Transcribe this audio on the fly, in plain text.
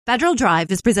Federal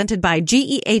Drive is presented by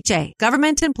GEHA,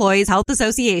 Government Employees Health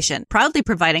Association, proudly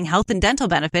providing health and dental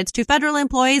benefits to federal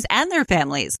employees and their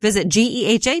families. Visit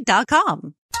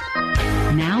GEHA.com.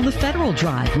 Now the Federal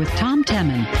Drive with Tom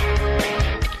Temin.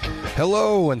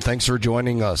 Hello, and thanks for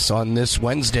joining us on this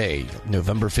Wednesday,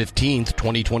 November 15th,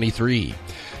 2023.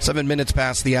 7 minutes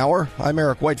past the hour. I'm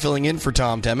Eric White filling in for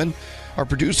Tom Temin. Our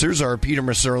producers are Peter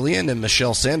Mercerlian and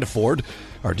Michelle Sandiford.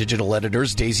 Our digital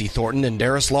editors, Daisy Thornton and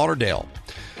Darius Lauderdale.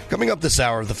 Coming up this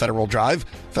hour of the Federal Drive,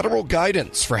 federal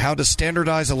guidance for how to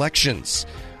standardize elections.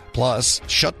 Plus,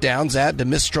 shutdowns add to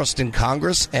mistrust in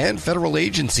Congress and federal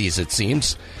agencies, it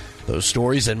seems. Those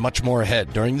stories and much more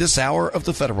ahead during this hour of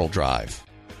the Federal Drive.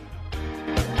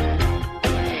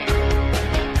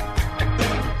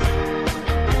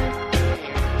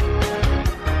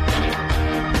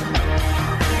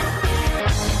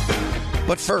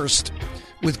 But first,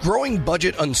 with growing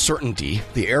budget uncertainty,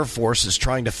 the Air Force is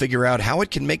trying to figure out how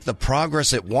it can make the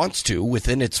progress it wants to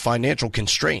within its financial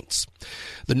constraints.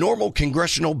 The normal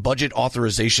congressional budget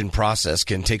authorization process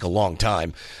can take a long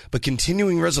time, but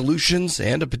continuing resolutions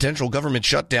and a potential government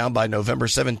shutdown by November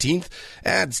 17th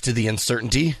adds to the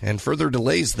uncertainty and further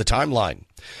delays the timeline.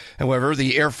 However,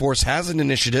 the Air Force has an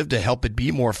initiative to help it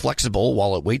be more flexible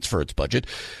while it waits for its budget.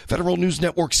 Federal News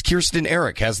Network's Kirsten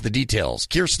Eric has the details.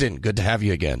 Kirsten, good to have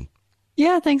you again.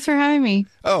 Yeah, thanks for having me.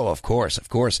 Oh, of course, of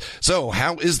course. So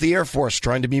how is the Air Force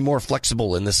trying to be more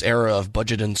flexible in this era of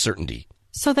budget uncertainty?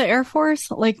 So the Air Force,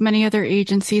 like many other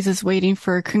agencies, is waiting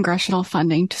for congressional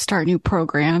funding to start new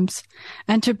programs.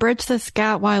 And to bridge this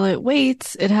gap while it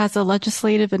waits, it has a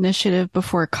legislative initiative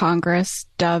before Congress,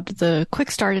 dubbed the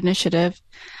Quick Start Initiative,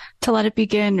 to let it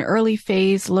begin early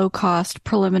phase, low-cost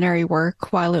preliminary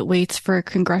work while it waits for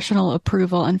congressional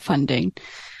approval and funding.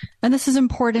 And this is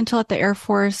important to let the Air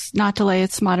Force not delay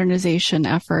its modernization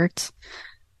efforts.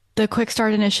 The Quick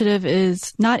Start Initiative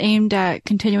is not aimed at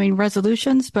continuing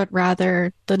resolutions, but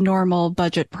rather the normal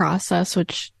budget process,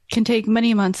 which can take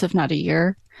many months, if not a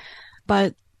year.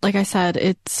 But like I said,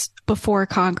 it's before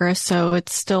Congress, so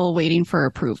it's still waiting for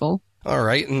approval. All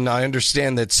right, and I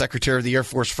understand that Secretary of the Air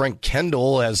Force Frank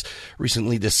Kendall has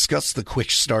recently discussed the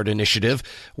Quick Start Initiative.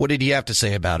 What did he have to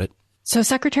say about it? So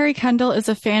Secretary Kendall is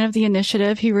a fan of the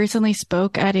initiative. He recently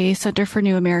spoke at a Center for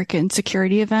New American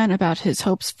Security event about his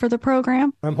hopes for the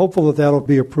program. I'm hopeful that that'll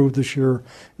be approved this year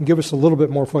and give us a little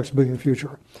bit more flexibility in the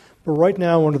future. But right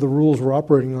now, under the rules we're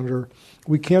operating under,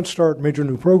 we can't start major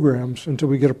new programs until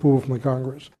we get approval from the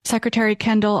Congress. Secretary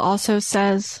Kendall also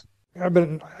says, I've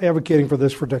been advocating for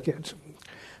this for decades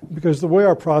because the way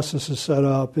our process is set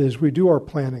up is we do our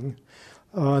planning.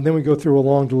 And then we go through a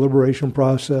long deliberation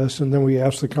process, and then we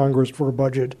ask the Congress for a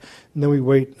budget, and then we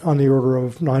wait on the order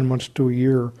of 9 months to a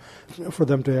year for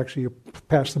them to actually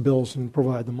pass the bills and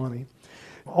provide the money.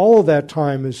 All of that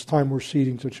time is time we're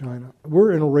ceding to China.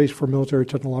 We're in a race for military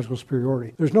technological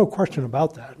superiority. There's no question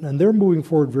about that, and they're moving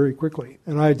forward very quickly.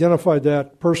 And I identified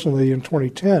that personally in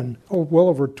 2010, well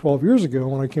over 12 years ago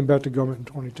when I came back to government in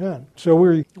 2010.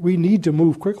 So we need to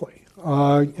move quickly.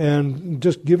 And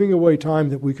just giving away time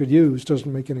that we could use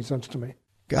doesn't make any sense to me.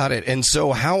 Got it. And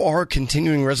so how are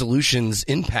continuing resolutions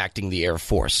impacting the Air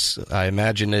Force? I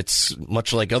imagine it's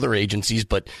much like other agencies,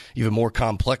 but even more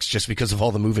complex just because of all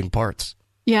the moving parts.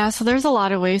 Yeah, so there's a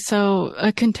lot of ways. So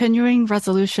a continuing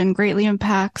resolution greatly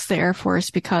impacts the Air Force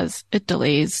because it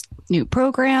delays new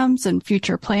programs and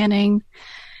future planning.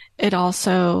 It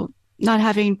also not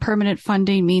having permanent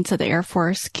funding means that the Air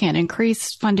Force can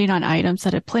increase funding on items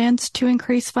that it plans to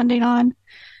increase funding on.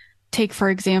 Take, for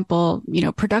example,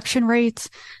 production rates.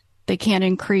 They can't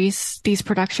increase these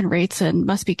production rates and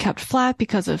must be kept flat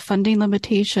because of funding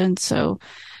limitations. So,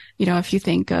 if you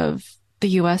think of the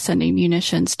U.S. sending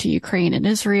munitions to Ukraine and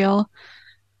Israel,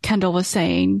 Kendall was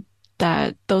saying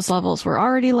that those levels were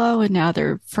already low and now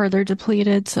they're further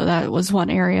depleted. So that was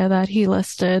one area that he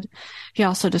listed. He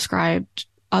also described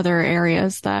other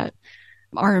areas that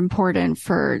are important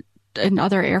in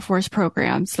other Air Force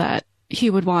programs that he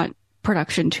would want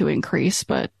production to increase,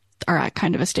 but are at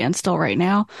kind of a standstill right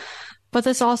now. But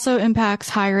this also impacts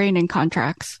hiring and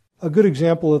contracts. A good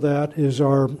example of that is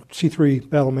our C3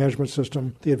 battle management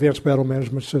system, the Advanced Battle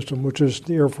Management System, which is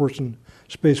the Air Force and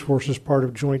Space Force's part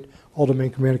of Joint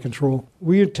All-Domain Command and Control.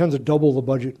 We intend to double the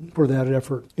budget for that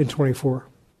effort in 24.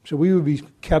 So we would be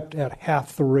kept at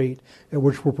half the rate at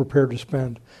which we're prepared to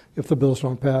spend if the bills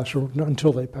don't pass or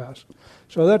until they pass.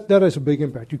 So that has a big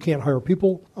impact. You can't hire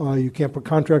people. You can't put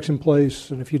contracts in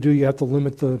place. And if you do, you have to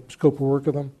limit the scope of work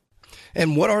of them.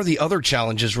 And what are the other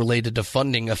challenges related to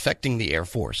funding affecting the Air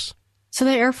Force? So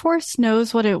the Air Force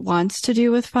knows what it wants to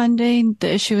do with funding.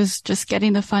 The issue is just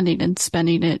getting the funding and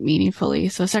spending it meaningfully.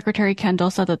 So Secretary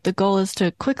Kendall said that the goal is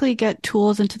to quickly get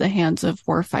tools into the hands of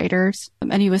warfighters.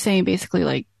 And he was saying basically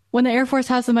like, when the Air Force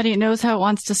has the money, it knows how it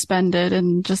wants to spend it.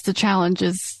 And just the challenge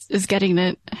is getting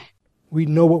it. We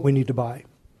know what we need to buy.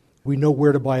 We know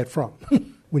where to buy it from.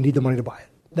 We need the money to buy it.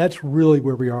 That's really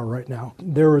where we are right now.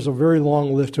 There is a very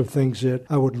long list of things that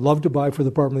I would love to buy for the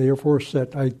Department of the Air Force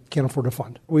that I can't afford to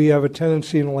fund. We have a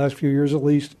tendency in the last few years at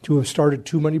least to have started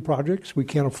too many projects. We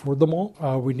can't afford them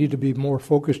all. We need to be more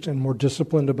focused and more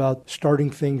disciplined about starting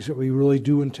things that we really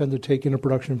do intend to take into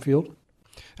production field.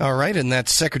 All right, and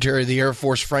that's Secretary of the Air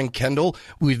Force Frank Kendall.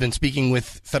 We've been speaking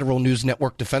with Federal News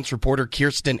Network defense reporter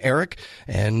Kirsten Eric,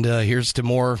 and here's to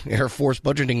more Air Force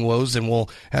budgeting woes, and we'll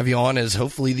have you on as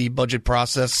hopefully the budget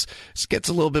process gets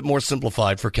a little bit more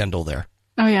simplified for Kendall there.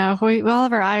 Oh, yeah. We all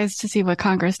have our eyes to see what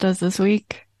Congress does this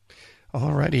week.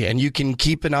 All righty, and you can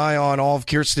keep an eye on all of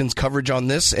Kirsten's coverage on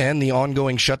this and the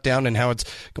ongoing shutdown and how it's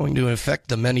going to affect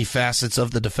the many facets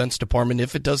of the Defense Department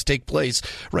if it does take place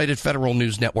right at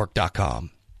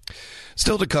federalnewsnetwork.com.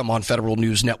 Still to come on Federal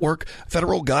News Network,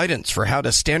 federal guidance for how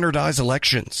to standardize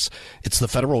elections. It's the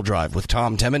Federal Drive with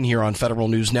Tom Temin here on Federal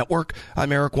News Network.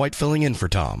 I'm Eric White filling in for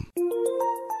Tom.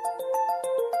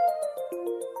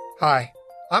 Hi,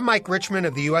 I'm Mike Richmond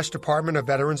of the U.S. Department of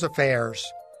Veterans Affairs.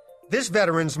 This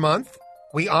Veterans Month,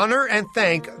 we honor and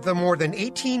thank the more than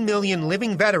 18 million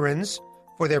living veterans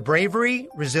for their bravery,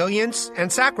 resilience, and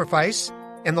sacrifice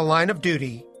in the line of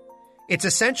duty. It's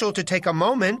essential to take a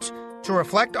moment to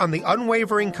reflect on the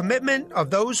unwavering commitment of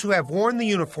those who have worn the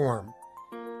uniform.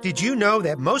 Did you know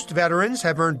that most veterans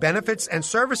have earned benefits and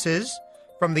services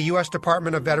from the U.S.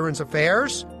 Department of Veterans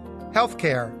Affairs?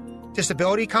 Healthcare,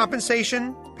 disability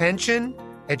compensation, pension,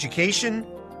 education,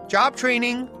 job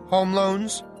training, home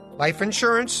loans, life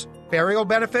insurance, burial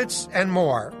benefits, and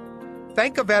more.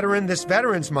 Thank a veteran this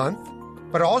Veterans Month,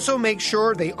 but also make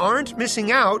sure they aren't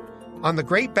missing out on the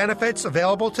great benefits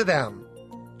available to them.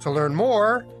 To learn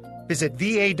more, visit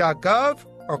va.gov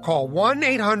or call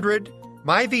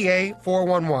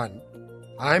 1-800-MyVA411.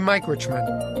 I'm Mike Richmond.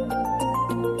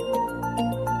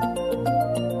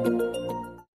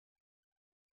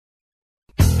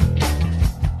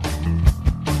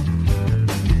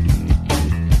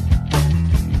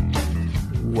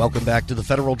 Welcome back to the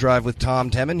Federal Drive with Tom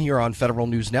Temin here on Federal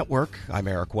News Network. I'm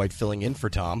Eric White filling in for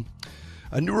Tom.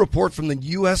 A new report from the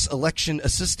U.S. Election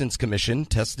Assistance Commission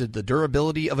tested the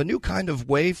durability of a new kind of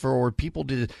way for people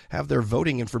to have their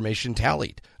voting information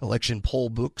tallied. Election poll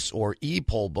books, or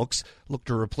e-poll books, look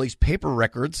to replace paper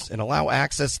records and allow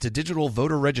access to digital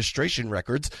voter registration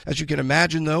records. As you can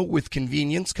imagine, though, with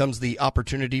convenience comes the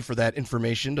opportunity for that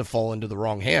information to fall into the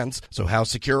wrong hands. So how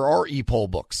secure are e-poll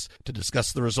books? To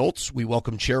discuss the results, we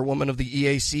welcome Chairwoman of the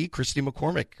EAC, Christy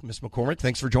McCormick. Ms. McCormick,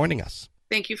 thanks for joining us.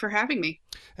 Thank you for having me.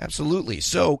 Absolutely.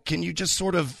 So can you just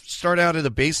sort of start out at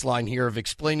a baseline here of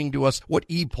explaining to us what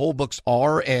e-poll books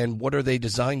are and what are they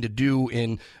designed to do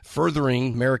in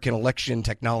furthering American election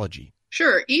technology?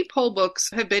 Sure. E-poll books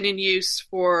have been in use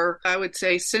for, I would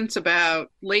say, since about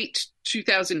late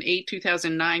 2008,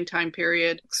 2009 time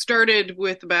period. Started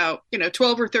with about,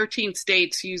 12 or 13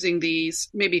 states using these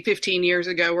maybe 15 years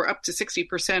ago. We're up to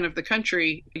 60% of the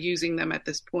country using them at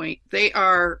this point. They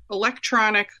are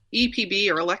electronic EPB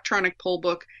or electronic poll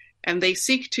book, and they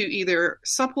seek to either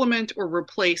supplement or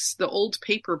replace the old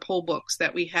paper poll books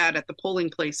that we had at the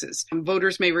polling places.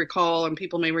 Voters may recall, and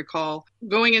people may recall,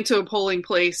 going into a polling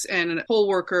place and a poll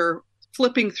worker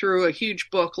flipping through a huge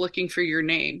book looking for your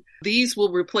name. These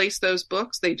will replace those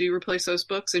books. They do replace those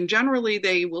books. And generally,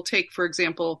 they will take, for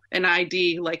example, an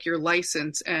ID like your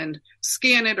license and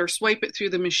scan it or swipe it through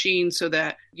the machine so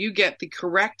that you get the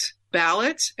correct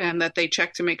ballot and that they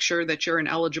check to make sure that you're an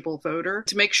eligible voter,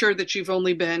 to make sure that you've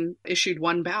only been issued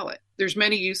one ballot. There's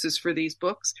many uses for these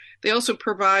books. They also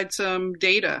provide some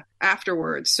data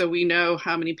afterwards, so we know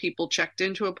how many people checked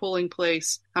into a polling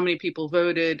place, how many people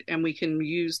voted, and we can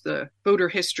use the voter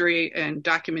history and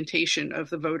documentation of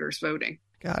the voters voting.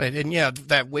 Got it. And yeah,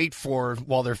 that wait for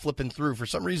while they're flipping through, for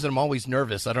some reason, I'm always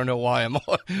nervous. I don't know why. I'm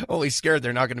always scared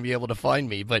they're not going to be able to find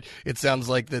me. But it sounds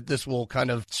like that this will kind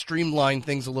of streamline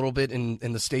things a little bit in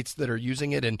the states that are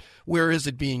using it. And where is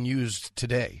it being used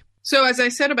today? So as I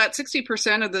said, about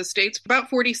 60% of the states, about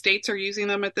 40 states are using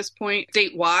them at this point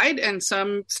statewide, and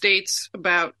some states,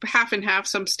 about half and half,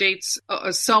 some states,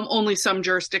 only some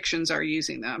jurisdictions are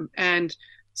using them. And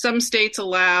some states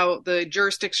allow the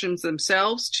jurisdictions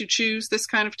themselves to choose this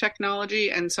kind of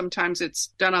technology, and sometimes it's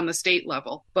done on the state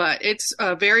level. But it's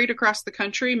varied across the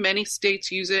country. Many states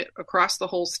use it across the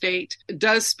whole state. It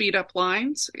does speed up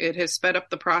lines. It has sped up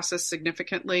the process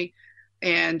significantly.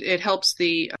 and it helps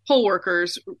the poll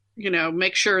workers,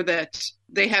 make sure that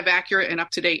they have accurate and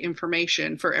up-to-date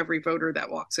information for every voter that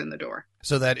walks in the door.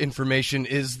 So that information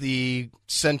is the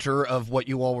center of what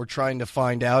you all were trying to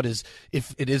find out, is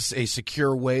if it is a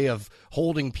secure way of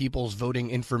holding people's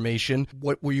voting information.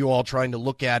 What were you all trying to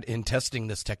look at in testing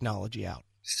this technology out?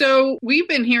 So we've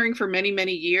been hearing for many,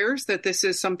 many years that this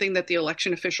is something that the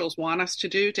election officials want us to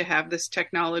do, to have this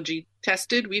technology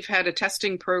tested. We've had a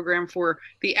testing program for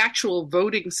the actual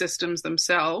voting systems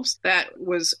themselves that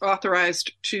was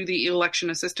authorized to the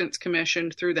Election Assistance Commission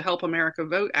through the Help America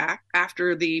Vote Act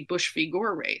after the Bush v.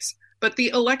 Gore race. But the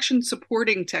election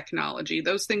supporting technology,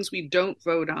 those things we don't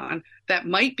vote on that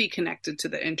might be connected to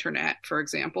the internet, for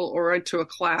example, or to a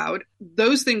cloud,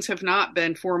 those things have not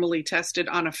been formally tested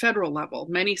on a federal level.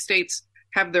 Many states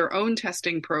have their own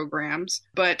testing programs,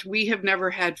 but we have never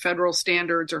had federal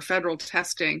standards or federal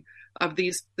testing of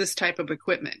this type of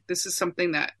equipment. This is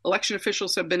something that election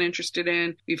officials have been interested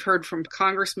in. We've heard from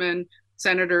congressmen,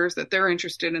 senators, that they're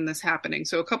interested in this happening.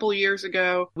 So a couple of years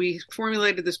ago, we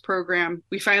formulated this program.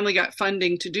 We finally got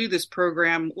funding to do this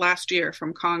program last year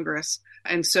from Congress.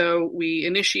 And so we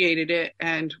initiated it,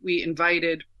 and we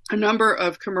invited a number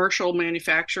of commercial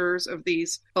manufacturers of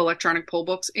these electronic poll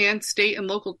books and state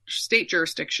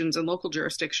jurisdictions and local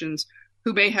jurisdictions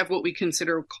who may have what we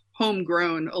consider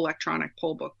homegrown electronic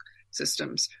poll book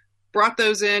systems. Brought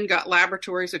those in, got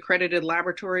accredited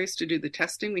laboratories to do the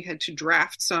testing. We had to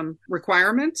draft some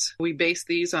requirements. We based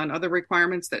these on other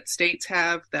requirements that states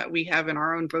have, that we have in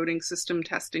our own voting system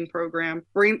testing program.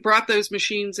 Brought those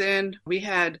machines in. We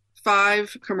had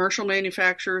 5 commercial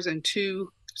manufacturers and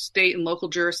 2 state and local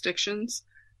jurisdictions.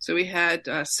 So we had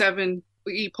 7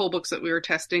 e-poll books that we were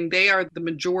testing. They are the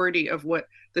majority of what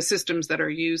the systems that are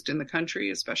used in the country,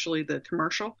 especially the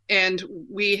commercial. And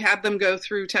we had them go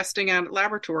through testing at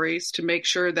laboratories to make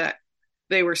sure that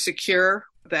they were secure,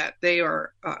 that they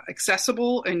are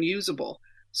accessible and usable.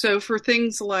 So for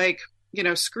things like,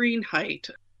 screen height,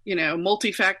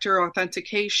 multi-factor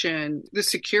authentication, the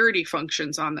security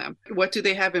functions on them, what do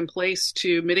they have in place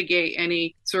to mitigate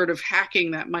any sort of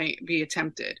hacking that might be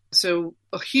attempted? So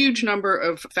a huge number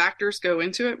of factors go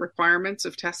into it, requirements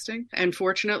of testing. And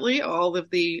fortunately, all of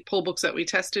the poll books that we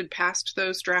tested passed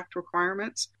those draft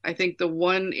requirements. I think the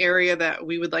one area that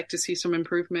we would like to see some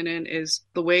improvement in is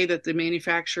the way that the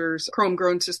manufacturers'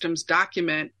 homegrown systems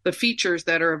document the features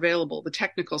that are available, the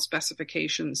technical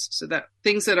specifications, so that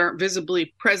things that aren't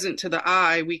visibly present to the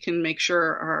eye, we can make sure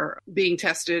are being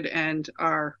tested and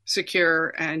are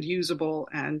secure and usable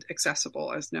and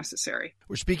accessible as necessary.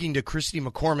 We're speaking to Christy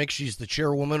McCormick. She's the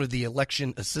chairwoman of the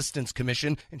Election Assistance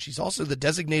Commission, and she's also the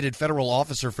designated federal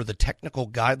officer for the Technical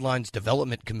Guidelines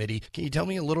Development Committee. Can you tell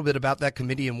me a little bit about that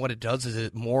committee and what it does? Is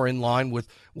it more in line with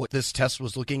what this test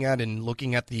was looking at, and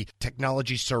looking at the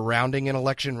technology surrounding an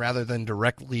election rather than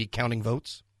directly counting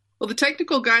votes? Well, the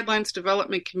Technical Guidelines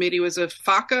Development Committee was a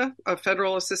FACA, a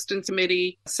Federal Assistance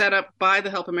Committee set up by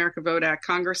the Help America Vote Act.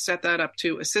 Congress set that up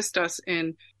to assist us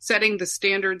in setting the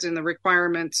standards and the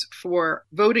requirements for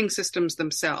voting systems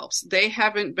themselves. They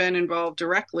haven't been involved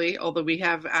directly, although we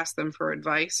have asked them for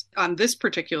advice on this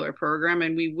particular program,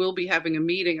 and we will be having a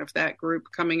meeting of that group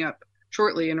coming up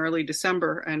shortly in early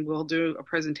December, and we'll do a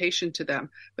presentation to them.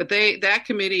 But that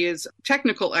committee is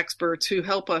technical experts who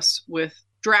help us with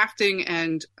drafting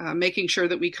and making sure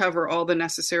that we cover all the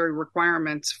necessary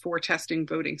requirements for testing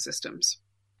voting systems.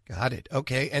 Got it.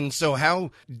 Okay. And so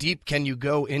how deep can you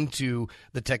go into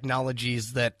the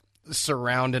technologies that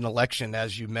surround an election?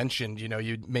 As you mentioned,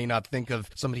 you may not think of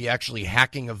somebody actually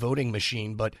hacking a voting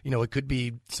machine, but, it could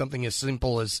be something as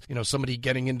simple as, somebody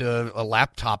getting into a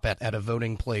laptop at a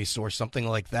voting place or something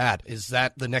like that. Is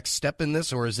that the next step in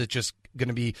this, or is it just going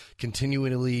to be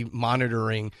continually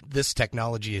monitoring this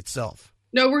technology itself?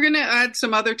 No, we're going to add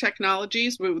some other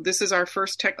technologies. This is our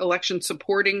first election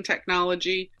supporting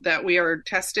technology that we are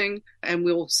testing, and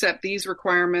we'll set these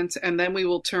requirements, and then we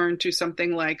will turn to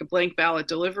something like a blank ballot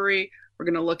delivery. We're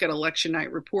going to look at election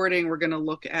night reporting. We're going to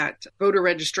look at voter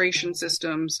registration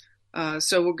systems.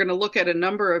 So we're going to look at a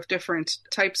number of different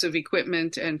types of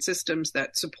equipment and systems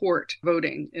that support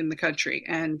voting in the country.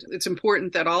 And it's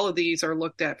important that all of these are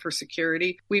looked at for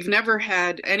security. We've never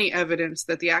had any evidence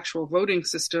that the actual voting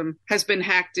system has been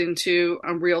hacked into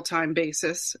on a real-time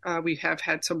basis. We have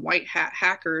had some white hat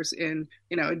hackers in,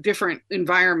 a different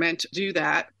environment do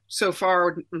that. so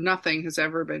far, nothing has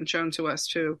ever been shown to us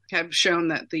to have shown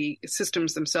that the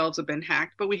systems themselves have been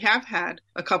hacked. But we have had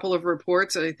a couple of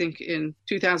reports. I think in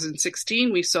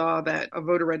 2016, we saw that a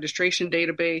voter registration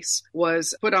database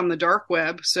was put on the dark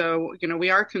web. So, we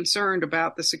are concerned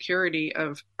about the security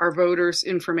of our voters'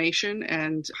 information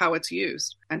and how it's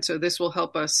used. And so this will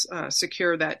help us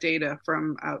secure that data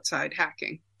from outside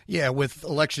hacking. Yeah, with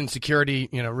election security,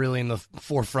 really in the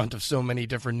forefront of so many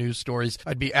different news stories,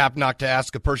 I'd be apt not to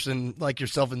ask a person like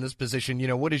yourself in this position,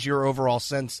 what is your overall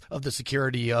sense of the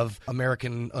security of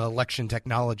American election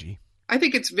technology? I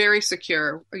think it's very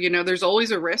secure. There's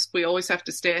always a risk. We always have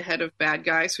to stay ahead of bad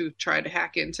guys who try to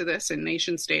hack into this and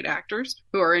nation state actors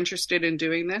who are interested in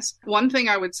doing this. One thing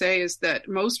I would say is that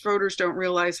most voters don't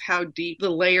realize how deep the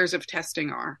layers of testing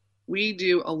are. We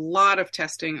do a lot of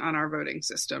testing on our voting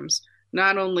systems,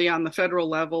 not only on the federal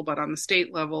level, but on the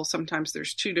state level. Sometimes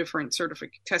there's two different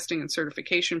testing and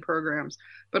certification programs,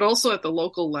 but also at the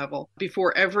local level.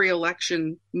 Before every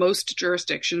election, most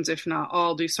jurisdictions, if not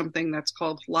all, do something that's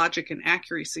called logic and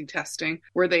accuracy testing,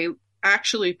 where they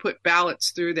actually put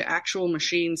ballots through the actual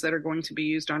machines that are going to be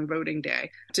used on voting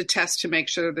day to test to make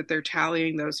sure that they're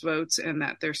tallying those votes and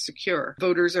that they're secure.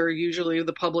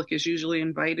 The public is usually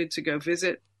invited to go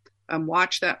visit,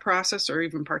 watch that process or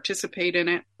even participate in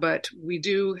it. But we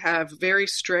do have very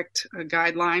strict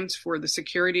guidelines for the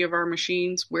security of our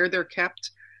machines, where they're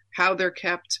kept, how they're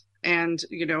kept, and,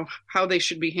 how they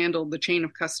should be handled, the chain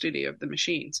of custody of the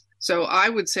machines. So I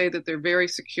would say that they're very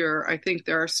secure. I think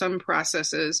there are some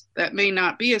processes that may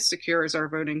not be as secure as our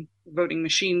voting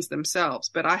machines themselves,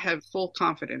 but I have full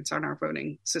confidence on our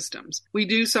voting systems. We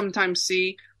do sometimes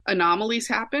see anomalies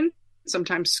happen.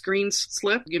 Sometimes screens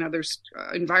slip. There's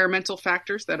environmental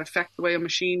factors that affect the way a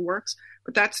machine works,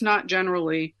 but that's not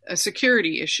generally a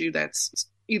security issue. That's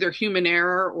either human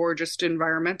error or just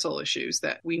environmental issues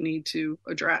that we need to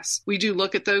address. We do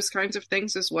look at those kinds of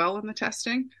things as well in the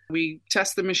testing. We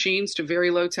test the machines to very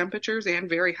low temperatures and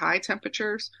very high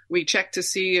temperatures. We check to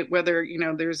see whether,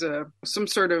 there's some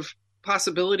sort of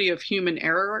possibility of human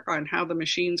error on how the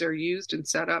machines are used and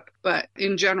set up. But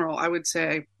in general, I would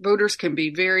say voters can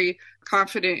be very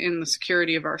confident in the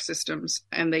security of our systems,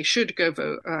 and they should go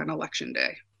vote on Election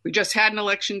Day. We just had an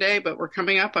election day, but we're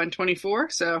coming up on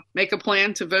 24. So make a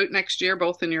plan to vote next year,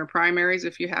 both in your primaries,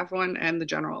 if you have one, and the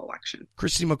general election.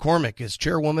 Christy McCormick is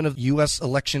chairwoman of the U.S.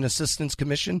 Election Assistance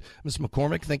Commission. Ms.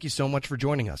 McCormick, thank you so much for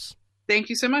joining us. Thank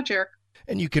you so much, Eric.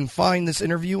 And you can find this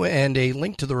interview and a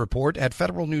link to the report at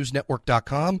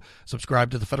federalnewsnetwork.com. Subscribe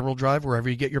to the Federal Drive wherever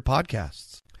you get your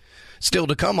podcasts. Still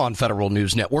to come on Federal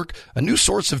News Network, a new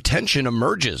source of tension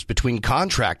emerges between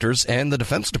contractors and the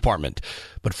Defense Department.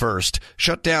 But first,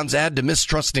 shutdowns add to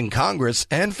mistrust in Congress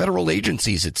and federal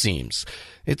agencies, it seems.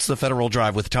 It's the Federal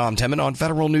Drive with Tom Temin on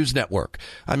Federal News Network.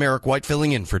 I'm Eric White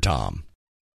filling in for Tom.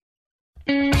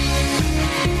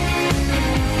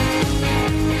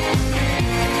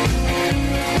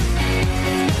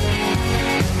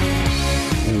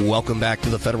 Welcome back to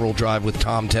the Federal Drive with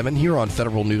Tom Temin here on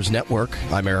Federal News Network.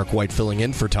 I'm Eric White filling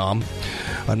in for Tom.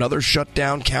 Another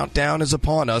shutdown countdown is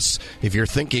upon us. If you're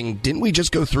thinking, didn't we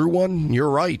just go through one? You're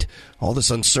right. All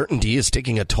this uncertainty is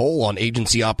taking a toll on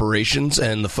agency operations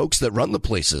and the folks that run the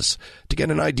places. To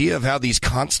get an idea of how these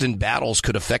constant battles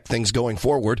could affect things going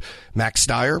forward, Max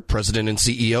Stier, President and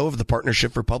CEO of the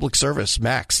Partnership for Public Service.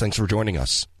 Max, thanks for joining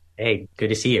us. Hey, good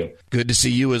to see you. Good to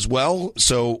see you as well.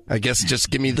 So I guess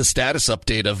just give me the status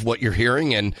update of what you're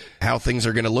hearing and how things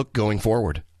are going to look going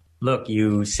forward. Look,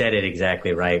 you said it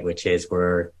exactly right, which is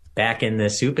we're back in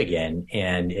the soup again.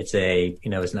 And it's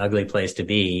it's an ugly place to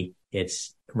be.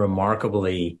 It's a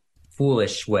remarkably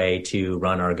foolish way to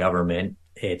run our government.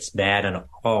 It's bad on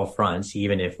all fronts,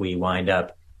 even if we wind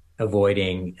up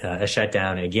avoiding a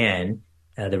shutdown again.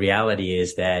 The reality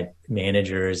is that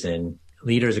managers and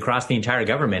leaders across the entire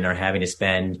government are having to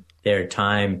spend their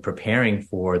time preparing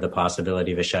for the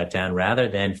possibility of a shutdown rather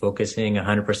than focusing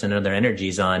 100% of their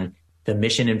energies on the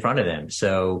mission in front of them.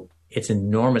 So it's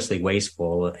enormously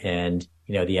wasteful. And,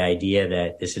 the idea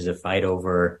that this is a fight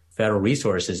over federal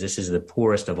resources, this is the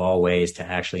poorest of all ways to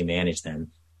actually manage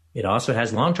them. It also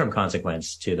has long-term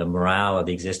consequence to the morale of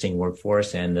the existing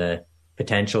workforce and the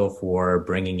potential for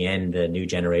bringing in the new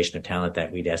generation of talent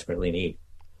that we desperately need.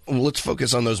 Well, let's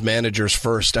focus on those managers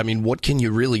first. I mean, what can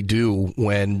you really do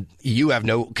when you have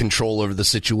no control over the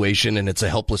situation and it's a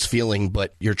helpless feeling,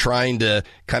 but you're trying to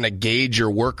kind of gauge your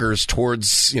workers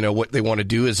towards, what they want to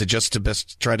do? Is it just to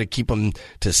best try to keep them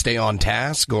to stay on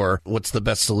task, or what's the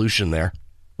best solution there?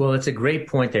 Well, it's a great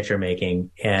point that you're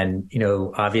making. And,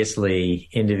 obviously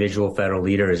individual federal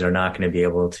leaders are not going to be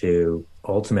able to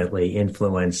ultimately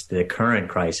influence the current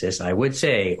crisis. I would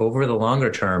say over the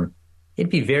longer term,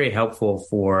 it'd be very helpful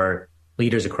for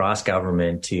leaders across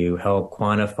government to help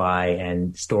quantify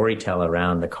and storytell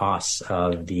around the costs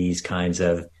of these kinds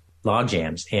of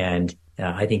logjams. And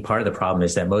I think part of the problem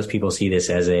is that most people see this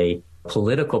as a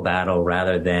political battle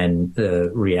rather than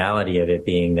the reality of it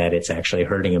being that it's actually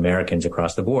hurting Americans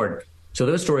across the board. So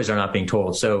those stories are not being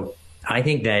told. So I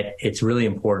think that it's really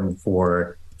important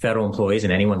for federal employees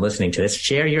and anyone listening to this,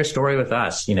 share your story with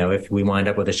us. If we wind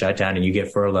up with a shutdown and you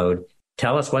get furloughed,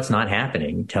 tell us what's not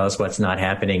happening. Tell us what's not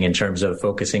happening in terms of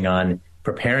focusing on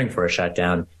preparing for a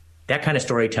shutdown. That kind of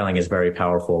storytelling is very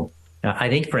powerful. I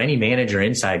think for any manager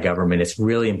inside government, it's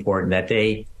really important that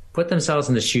they put themselves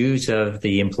in the shoes of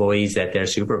the employees that they're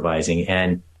supervising.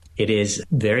 And it is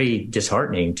very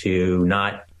disheartening to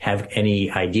not have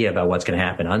any idea about what's going to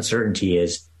happen. Uncertainty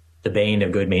is the bane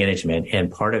of good management.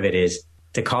 And part of it is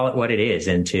to call it what it is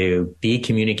and to be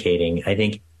communicating. I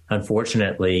think,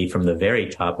 unfortunately, from the very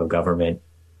top of government,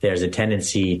 there's a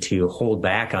tendency to hold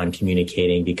back on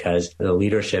communicating because the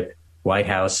leadership, White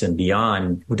House and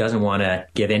beyond, who doesn't want to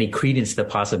give any credence to the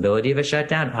possibility of a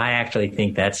shutdown. I actually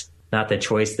think that's not the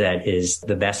choice that is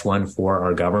the best one for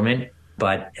our government.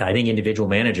 But I think individual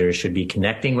managers should be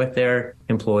connecting with their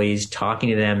employees, talking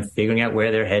to them, figuring out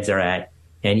where their heads are at.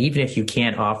 And even if you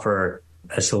can't offer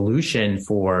a solution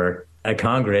for a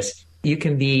Congress, you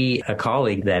can be a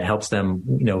colleague that helps them,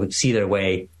 see their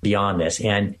way beyond this.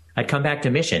 And I'd come back to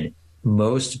mission.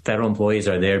 Most federal employees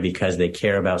are there because they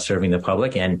care about serving the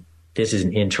public. And this is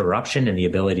an interruption in the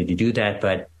ability to do that,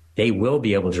 but they will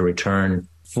be able to return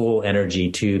full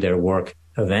energy to their work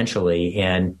eventually.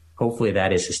 And hopefully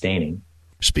that is sustaining.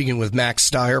 Speaking with Max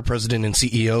Steyer, President and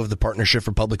CEO of the Partnership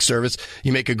for Public Service,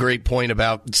 you make a great point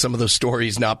about some of those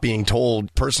stories not being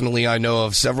told. Personally, I know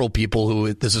of several people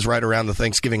who this is right around the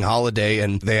Thanksgiving holiday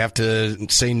and they have to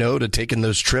say no to taking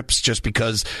those trips just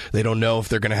because they don't know if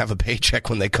they're going to have a paycheck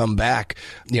when they come back.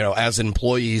 As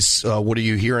employees, what are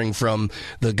you hearing from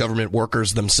the government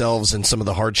workers themselves and some of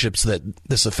the hardships that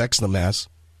this affects them as?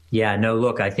 Yeah, no,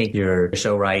 look, I think you're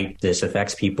so right. This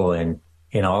affects people in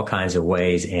all kinds of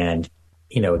ways. And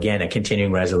again, a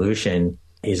continuing resolution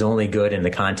is only good in the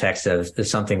context of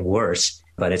something worse,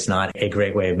 but it's not a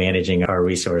great way of managing our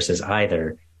resources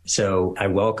either. So I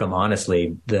welcome,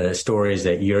 honestly, the stories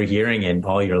that you're hearing and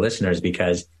all your listeners,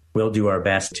 because we'll do our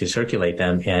best to circulate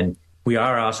them. And we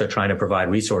are also trying to provide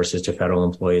resources to federal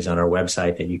employees on our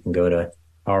website that you can go to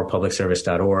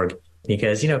ourpublicservice.org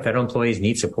because, federal employees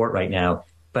need support right now.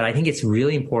 But I think it's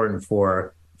really important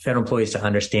for federal employees to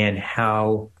understand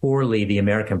how poorly the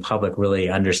American public really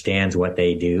understands what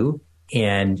they do.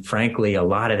 And frankly, a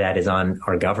lot of that is on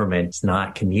our government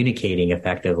not communicating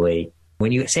effectively.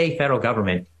 When you say federal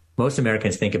government, most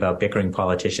Americans think about bickering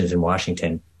politicians in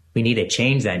Washington. We need to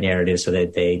change that narrative so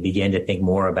that they begin to think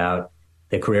more about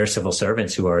the career civil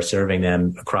servants who are serving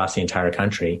them across the entire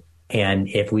country. And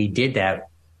if we did that,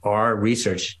 our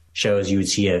research shows you would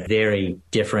see a very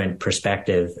different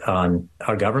perspective on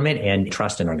our government and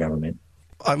trust in our government.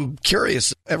 I'm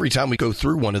curious, every time we go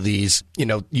through one of these,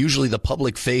 usually the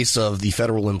public face of the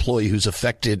federal employee who's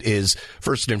affected is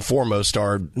first and foremost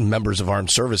our members of armed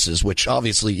services, which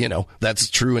obviously, that's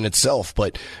true in itself.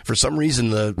 But for some reason,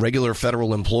 the regular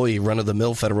federal employee,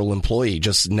 run-of-the-mill federal employee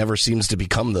just never seems to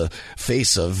become the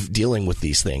face of dealing with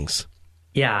these things.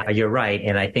 Yeah, you're right.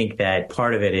 And I think that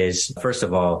part of it is, first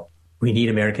of all, we need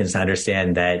Americans to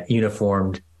understand that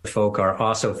uniformed folk are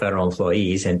also federal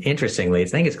employees. And interestingly, I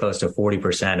think it's close to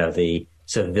 40% of the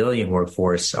civilian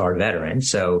workforce are veterans.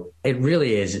 So it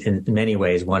really is in many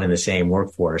ways one and the same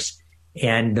workforce.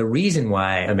 And the reason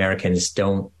why Americans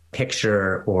don't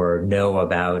picture or know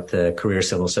about the career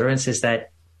civil servants is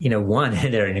that, one,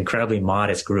 they're an incredibly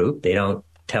modest group. They don't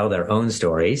tell their own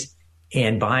stories.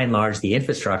 And by and large, the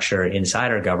infrastructure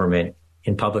inside our government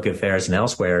in public affairs and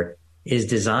elsewhere is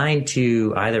designed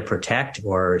to either protect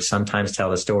or sometimes tell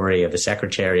the story of the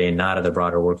secretary and not of the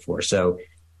broader workforce. So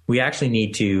we actually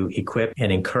need to equip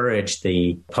and encourage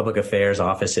the public affairs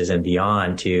offices and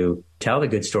beyond to tell the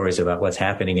good stories about what's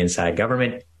happening inside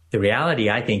government. The reality,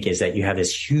 I think, is that you have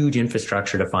this huge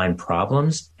infrastructure to find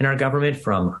problems in our government,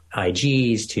 from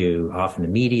IGs to often the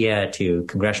media to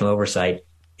congressional oversight.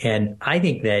 And I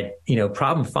think that,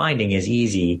 problem finding is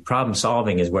easy. Problem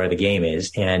solving is where the game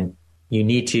is. And you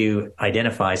need to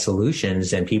identify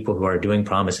solutions and people who are doing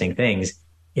promising things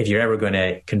if you're ever going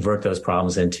to convert those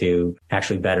problems into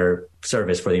actually better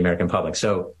service for the American public.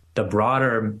 So the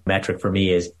broader metric for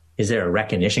me is there a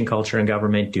recognition culture in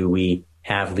government? Do we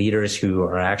have leaders who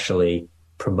are actually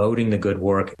promoting the good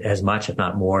work as much, if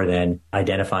not more, than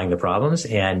identifying the problems.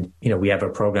 And, we have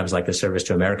programs like the Service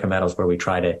to America medals where we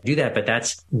try to do that. But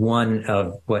that's one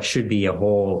of what should be a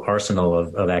whole arsenal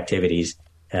of activities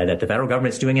that the federal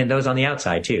government's doing, and those on the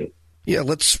outside, too. Yeah,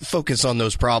 let's focus on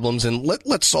those problems and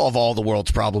let's solve all the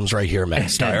world's problems right here,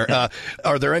 Max Dyer.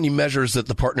 Are there any measures that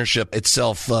the partnership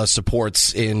itself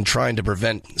supports in trying to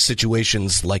prevent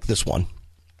situations like this one?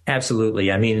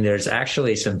 Absolutely. I mean, there's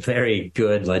actually some very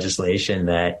good legislation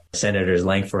that Senators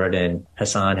Langford and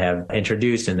Hassan have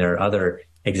introduced, and there are other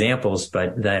examples,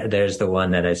 but there's the one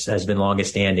that has been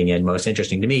longest standing and most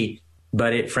interesting to me.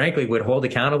 But it frankly would hold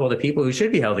accountable the people who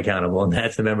should be held accountable, and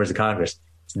that's the members of Congress.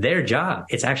 It's their job.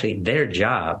 It's actually their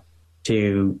job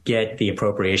to get the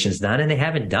appropriations done, and they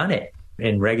haven't done it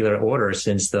in regular order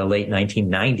since the late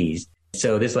 1990s.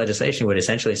 So this legislation would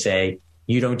essentially say,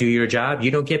 you don't do your job,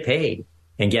 you don't get paid.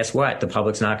 And guess what? The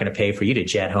public's not going to pay for you to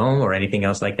jet home or anything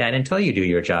else like that until you do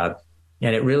your job.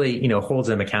 And it really, holds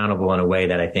them accountable in a way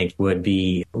that I think would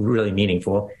be really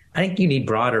meaningful. I think you need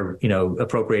broader,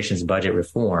 appropriations budget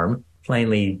reform.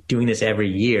 Plainly, doing this every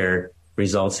year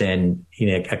results in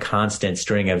a constant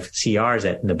string of CRs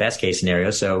in the best case scenario.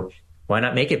 So why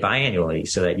not make it biannually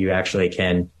so that you actually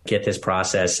can get this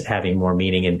process having more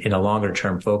meaning in a longer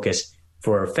term focus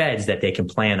for feds that they can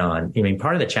plan on? I mean,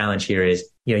 part of the challenge here is,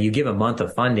 you give a month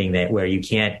of funding where you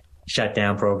can't shut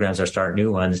down programs or start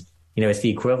new ones. It's the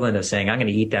equivalent of saying, I'm going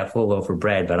to eat that full loaf of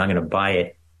bread, but I'm going to buy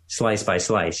it slice by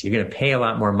slice. You're going to pay a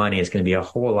lot more money. It's going to be a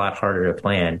whole lot harder to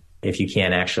plan if you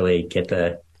can't actually get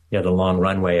the long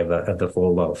runway of the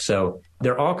full loaf. So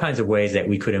there are all kinds of ways that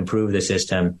we could improve the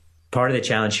system. Part of the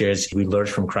challenge here is we lurch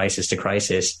from crisis to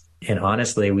crisis. And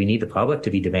honestly, we need the public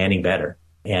to be demanding better.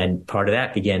 And part of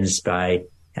that begins by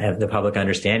the public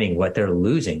understanding what they're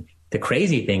losing. The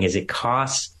crazy thing is it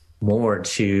costs more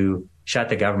to shut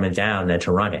the government down than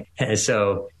to run it. And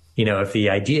so, if the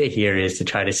idea here is to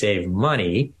try to save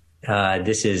money,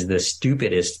 this is the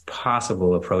stupidest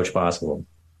possible approach possible.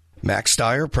 Max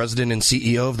Dyer, President and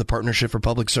CEO of the Partnership for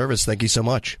Public Service. Thank you so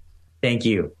much. Thank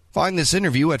you. Find this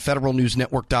interview at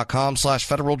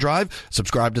federalnewsnetwork.com/Federal Drive.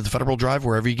 Subscribe to the Federal Drive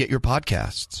wherever you get your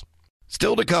podcasts.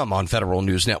 Still to come on Federal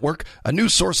News Network, a new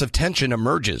source of tension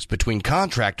emerges between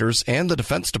contractors and the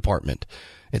Defense Department.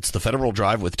 It's the Federal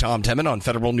Drive with Tom Temin on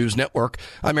Federal News Network.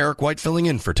 I'm Eric White filling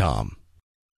in for Tom.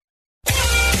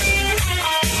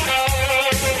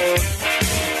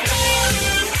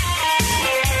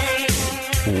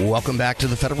 Welcome back to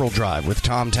the Federal Drive with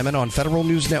Tom Temin on Federal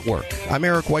News Network. I'm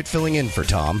Eric White filling in for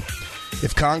Tom.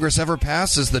 If Congress ever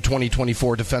passes the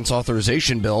 2024 Defense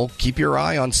Authorization Bill, keep your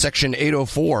eye on Section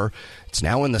 804. It's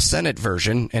now in the Senate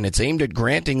version, and it's aimed at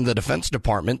granting the Defense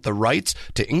Department the rights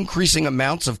to increasing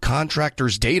amounts of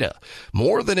contractors' data,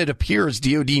 more than it appears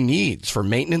DoD needs for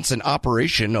maintenance and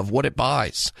operation of what it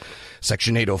buys.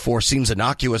 Section 804 seems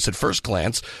innocuous at first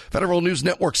glance. Federal News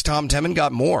Network's Tom Temin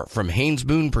got more from Haynes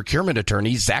Boone procurement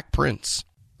attorney Zach Prince.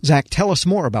 Zach, tell us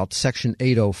more about Section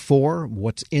 804,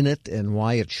 what's in it, and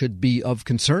why it should be of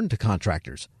concern to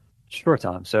contractors. Sure,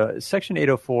 Tom. So Section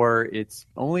 804, it's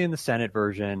only in the Senate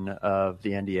version of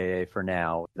the NDAA for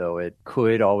now, though it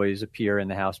could always appear in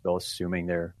the House bill, assuming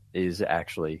there is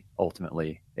actually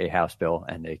ultimately a House bill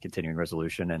and a continuing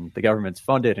resolution, and the government's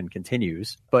funded and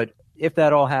continues. But if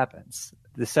that all happens,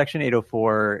 the Section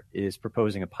 804 is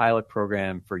proposing a pilot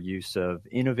program for use of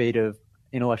innovative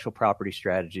intellectual property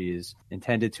strategies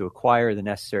intended to acquire the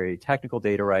necessary technical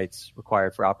data rights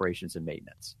required for operations and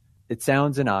maintenance. It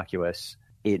sounds innocuous.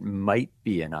 It might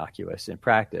be innocuous in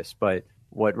practice, but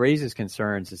what raises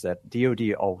concerns is that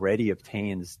DoD already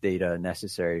obtains data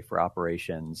necessary for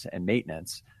operations and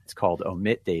maintenance. It's called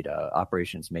OMIT data,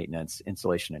 operations, maintenance,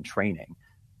 installation, and training.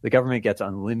 The government gets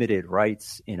unlimited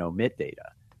rights in OMIT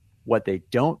data. What they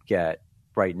don't get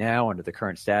right now under the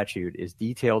current statute is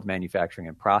detailed manufacturing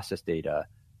and process data,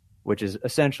 which is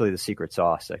essentially the secret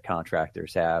sauce that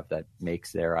contractors have that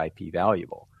makes their IP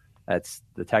valuable. That's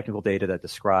the technical data that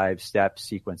describes steps,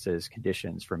 sequences,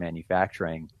 conditions for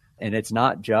manufacturing. And it's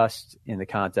not just in the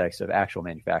context of actual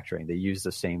manufacturing. They use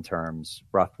the same terms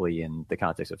roughly in the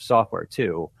context of software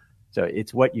too. So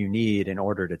it's what you need in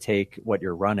order to take what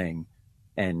you're running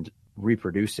and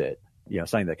reproduce it.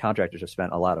 Something that contractors have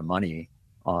spent a lot of money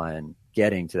on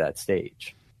getting to that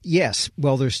stage. Yes.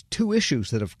 Well, there's two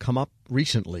issues that have come up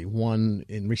recently. One,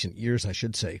 in recent years, I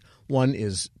should say. One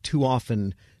is too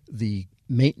often the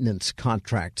maintenance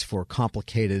contracts for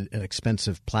complicated and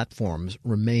expensive platforms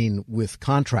remain with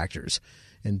contractors.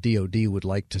 And DoD would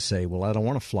like to say, well, I don't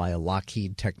want to fly a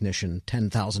Lockheed technician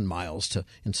 10,000 miles to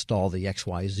install the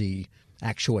XYZ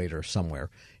actuator somewhere.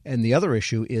 And the other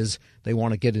issue is they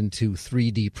want to get into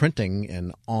 3D printing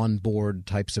and onboard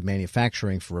types of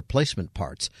manufacturing for replacement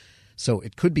parts. So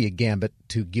it could be a gambit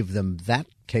to give them that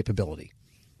capability.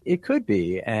 It could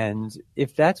be. And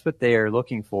if that's what they are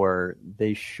looking for,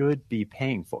 they should be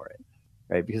paying for it,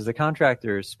 right? Because the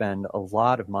contractors spend a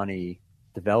lot of money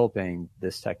developing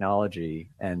this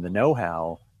technology and the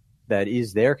know-how that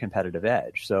is their competitive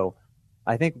edge. So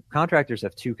I think contractors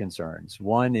have two concerns.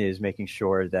 One is making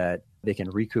sure that they can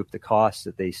recoup the costs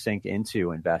that they sink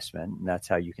into investment, and that's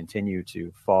how you continue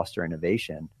to foster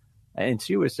innovation. And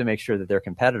two is to make sure that their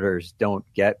competitors don't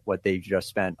get what they've just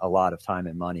spent a lot of time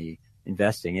and money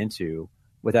investing into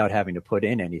without having to put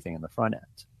in anything in the front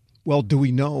end. Well, do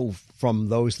we know from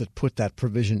those that put that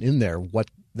provision in there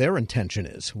what their intention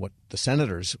is, what the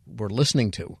senators were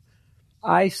listening to?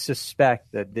 I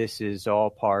suspect that this is all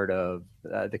part of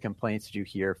the complaints that you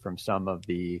hear from some of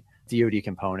the DoD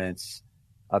components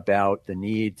about the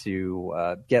need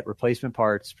to get replacement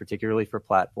parts, particularly for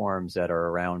platforms that are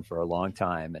around for a long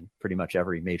time, and pretty much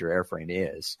every major airframe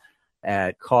is,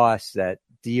 at costs that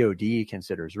DoD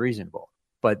considers reasonable.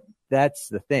 But that's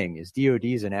the thing, is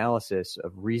DoD's analysis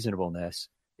of reasonableness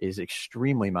is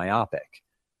extremely myopic.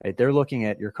 Right? They're looking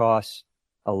at your costs,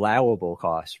 allowable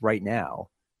costs right now.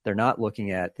 They're not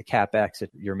looking at the CapEx that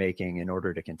you're making in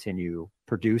order to continue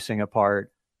producing a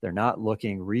part. They're not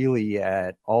looking really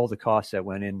at all the costs that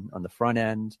went in on the front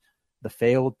end, the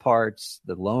failed parts,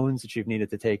 the loans that you've needed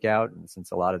to take out, and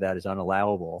since a lot of that is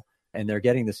unallowable. And they're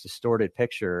getting this distorted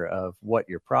picture of what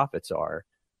your profits are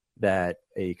that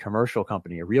a commercial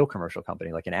company, a real commercial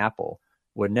company like an Apple,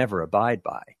 would never abide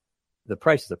by. The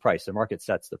price is the price. The market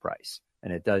sets the price.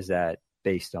 And it does that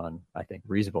based on, I think,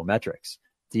 reasonable metrics.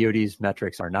 DoD's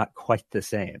metrics are not quite the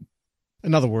same.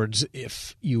 In other words,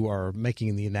 if you are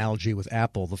making the analogy with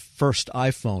Apple, the first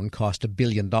iPhone cost $1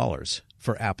 billion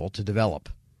for Apple to develop.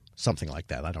 Something like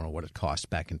that. I don't know what it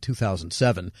cost back in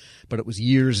 2007, but it was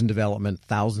years in development,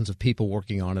 thousands of people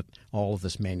working on it, all of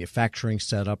this manufacturing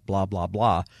setup, blah, blah,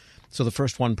 blah. So the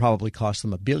first one probably cost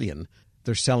them $1 billion.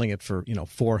 They're selling it for,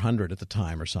 400 at the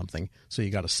time or something. So you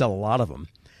got to sell a lot of them.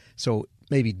 So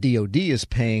maybe DoD is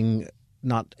paying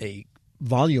not a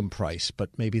volume price, but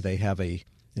maybe they have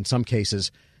in some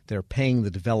cases, they're paying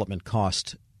the development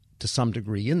cost to some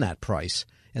degree in that price,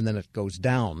 and then it goes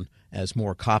down as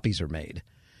more copies are made.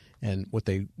 And what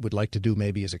they would like to do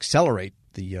maybe is accelerate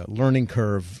the learning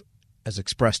curve as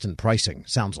expressed in pricing,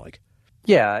 sounds like.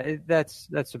 Yeah, that's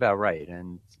about right.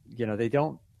 And, they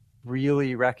don't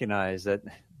really recognize that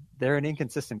they're an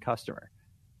inconsistent customer.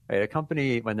 Right? A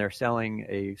company, when they're selling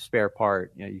a spare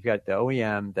part, you've got the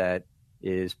OEM that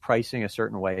is pricing a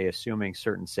certain way, assuming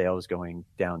certain sales going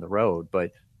down the road.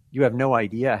 But you have no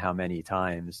idea how many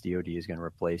times DoD is going to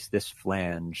replace this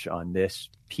flange on this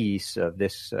piece of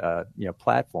this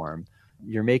platform.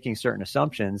 You're making certain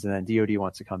assumptions, and then DoD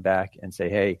wants to come back and say,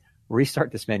 hey,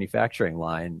 restart this manufacturing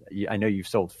line. I know you've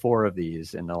sold 4 of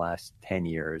these in the last 10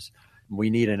 years. We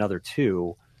need another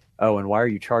 2. Oh, and why are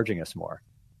you charging us more?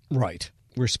 Right.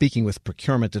 We're speaking with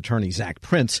procurement attorney Zach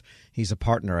Prince. He's a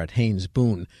partner at Haynes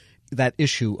Boone. That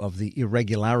issue of the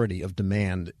irregularity of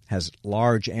demand has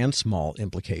large and small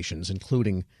implications,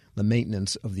 including the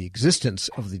maintenance of the existence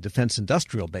of the defense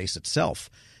industrial base itself.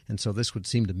 And so this would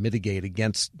seem to mitigate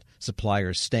against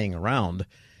suppliers staying around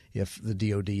if the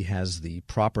DoD has the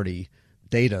property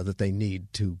data that they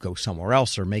need to go somewhere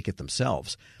else or make it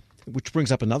themselves. Which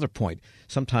brings up another point.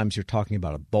 Sometimes you're talking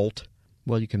about a bolt.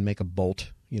 Well, you can make a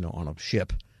bolt, on a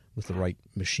ship with the right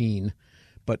machine.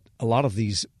 But a lot of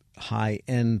these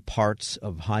high-end parts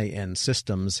of high-end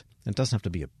systems, and it doesn't have to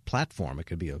be a platform, it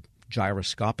could be a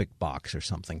gyroscopic box or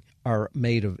something, are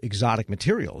made of exotic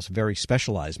materials, very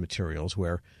specialized materials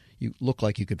where you look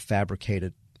like you could fabricate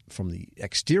it from the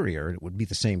exterior. It would be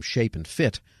the same shape and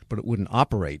fit, but it wouldn't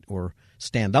operate or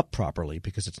stand up properly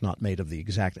because it's not made of the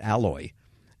exact alloy.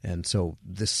 And so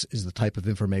this is the type of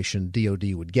information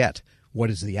DoD would get. What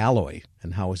is the alloy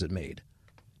and how is it made?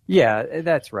 Yeah,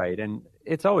 that's right. And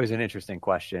it's always an interesting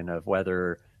question of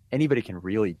whether anybody can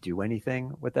really do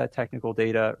anything with that technical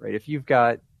data, right? If you've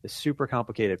got a super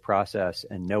complicated process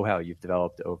and know-how you've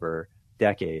developed over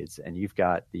decades and you've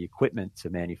got the equipment to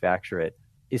manufacture it,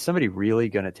 is somebody really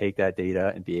going to take that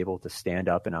data and be able to stand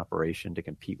up an operation to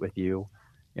compete with you,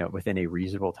 within a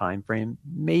reasonable time frame?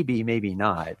 Maybe, maybe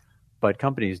not. But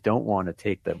companies don't want to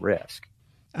take the risk.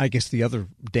 I guess the other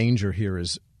danger here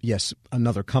is, yes,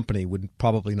 another company would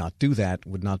probably not do that,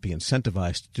 would not be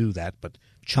incentivized to do that, but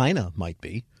China might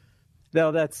be.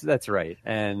 No, that's right.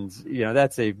 And,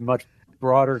 that's a much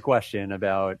broader question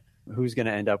about who's going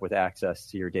to end up with access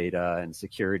to your data and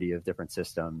security of different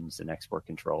systems and export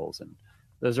controls. And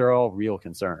those are all real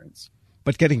concerns.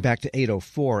 But getting back to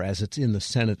 804, as it's in the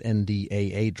Senate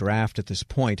NDAA draft at this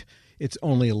point, it's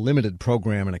only a limited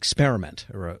program, an experiment,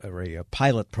 or a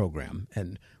pilot program.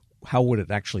 And how would it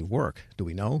actually work? Do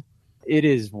we know? It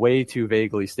is way too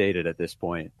vaguely stated at this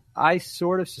point. I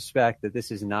sort of suspect that this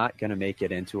is not going to make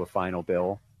it into a final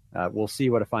bill. We'll see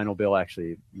what a final bill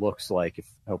actually looks like, if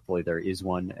hopefully there is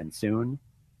one, and soon.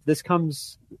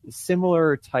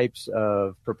 Similar types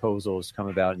of proposals come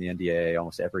about in the NDAA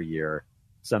almost every year.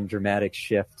 Some dramatic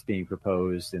shift being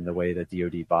proposed in the way that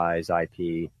DoD buys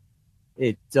IP.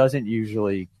 It doesn't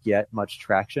usually get much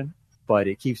traction, but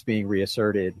it keeps being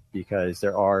reasserted because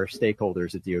there are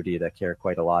stakeholders at DoD that care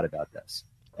quite a lot about this.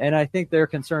 And I think their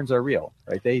concerns are real,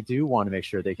 right? They do want to make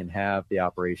sure they can have the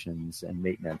operations and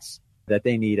maintenance that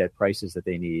they need at prices that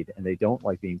they need, and they don't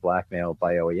like being blackmailed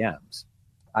by OEMs.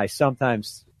 I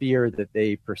sometimes fear that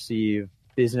they perceive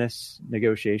business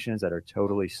negotiations that are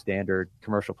totally standard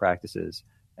commercial practices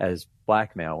as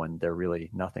blackmail when they're really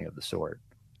nothing of the sort.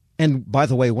 And by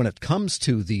the way, when it comes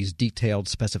to these detailed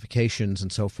specifications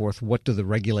and so forth, what do the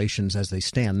regulations as they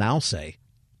stand now say?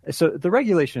 So the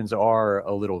regulations are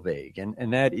a little vague,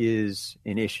 and that is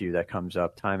an issue that comes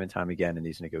up time and time again in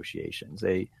these negotiations.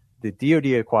 The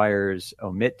DoD acquires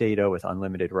omit data with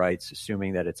unlimited rights,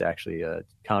 assuming that it's actually a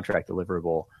contract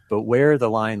deliverable. But where the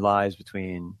line lies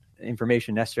between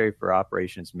information necessary for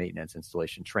operations, maintenance,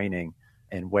 installation, training,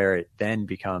 and where it then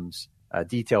becomes a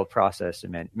detailed process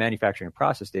and manufacturing and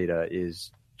process data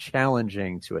is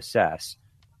challenging to assess.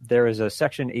 There is a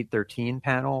Section 813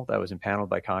 panel that was impaneled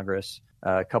by Congress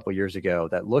a couple of years ago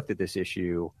that looked at this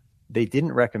issue. They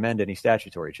didn't recommend any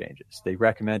statutory changes. They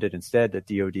recommended instead that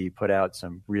DoD put out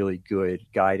some really good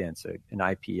guidance, an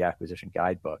IP acquisition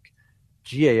guidebook.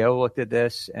 GAO looked at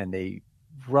this and they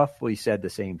roughly said the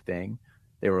same thing.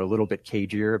 They were a little bit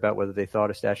cagier about whether they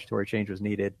thought a statutory change was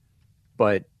needed.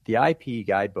 But the IP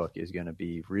guidebook is going to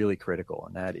be really critical,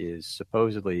 and that is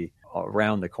supposedly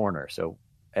around the corner. So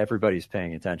everybody's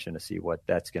paying attention to see what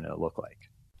that's going to look like.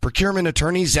 Procurement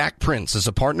attorney Zach Prince is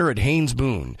a partner at Haynes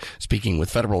Boone, speaking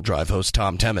with Federal Drive host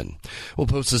Tom Temin. We'll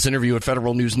post this interview at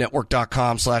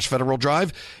federalnewsnetwork.com/Federal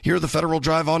Drive. Hear the Federal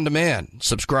Drive on demand.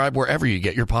 Subscribe wherever you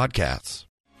get your podcasts.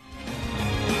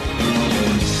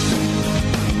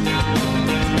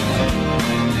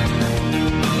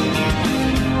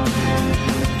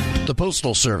 The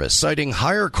Postal Service, citing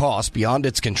higher costs beyond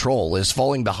its control, is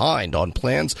falling behind on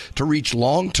plans to reach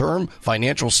long-term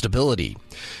financial stability.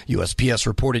 USPS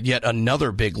reported yet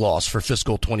another big loss for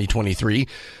fiscal 2023.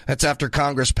 That's after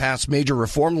Congress passed major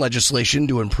reform legislation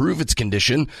to improve its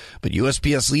condition, but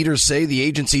USPS leaders say the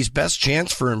agency's best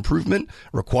chance for improvement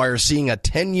requires seeing a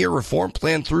 10-year reform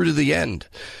plan through to the end.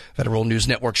 Federal News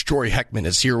Network's Jory Heckman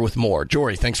is here with more.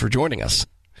 Jory, thanks for joining us.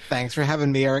 Thanks for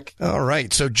having me, Eric. All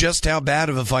right. So just how bad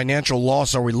of a financial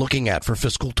loss are we looking at for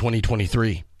fiscal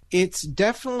 2023? It's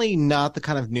definitely not the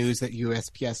kind of news that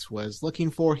USPS was looking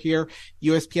for here.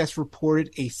 USPS reported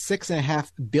a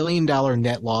 $6.5 billion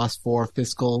net loss for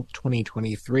fiscal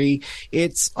 2023.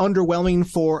 It's underwhelming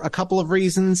for a couple of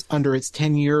reasons. Under its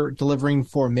 10-year Delivering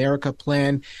for America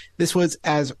plan, this was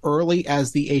as early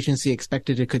as the agency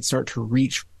expected it could start to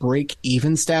reach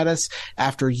break-even status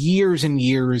after years and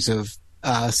years of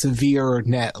severe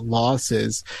net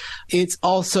losses. It's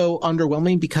also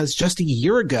underwhelming because just a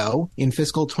year ago, in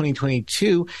fiscal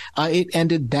 2022, it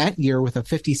ended that year with a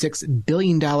 $56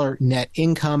 billion net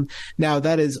income. Now,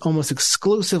 that is almost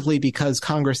exclusively because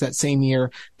Congress that same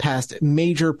year passed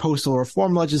major postal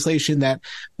reform legislation that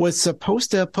was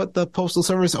supposed to put the Postal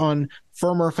Service on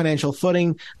firmer financial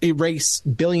footing, erase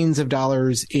billions of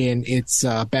dollars in its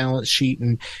balance sheet,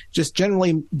 and just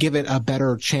generally give it a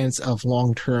better chance of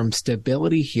long-term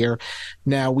stability here.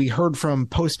 Now, we heard from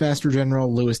Postmaster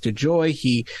General Louis DeJoy.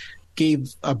 He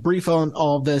gave a brief on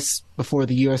all of this before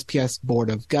the USPS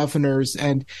Board of Governors,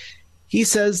 and he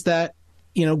says that,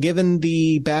 you know, given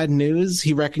the bad news,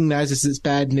 he recognizes it's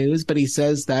bad news, but he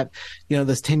says that, you know,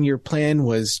 this 10-year plan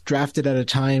was drafted at a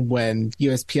time when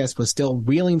USPS was still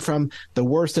reeling from the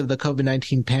worst of the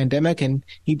COVID-19 pandemic. And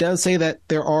he does say that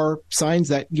there are signs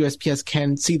that USPS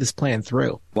can see this plan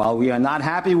through. While we are not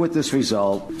happy with this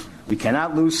result, we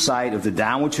cannot lose sight of the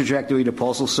downward trajectory the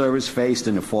Postal Service faced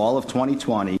in the fall of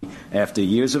 2020 after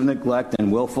years of neglect and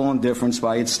willful indifference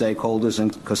by its stakeholders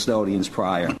and custodians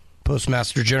prior.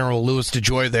 Postmaster General Louis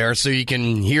DeJoy there, so you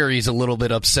can hear he's a little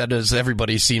bit upset, as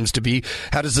everybody seems to be.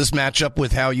 How does this match up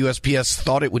with how USPS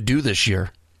thought it would do this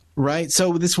year? Right.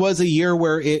 So this was a year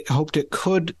where it hoped it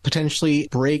could potentially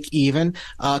break even.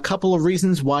 A couple of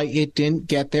reasons why it didn't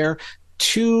get there.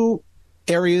 Two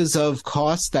areas of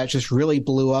costs that just really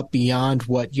blew up beyond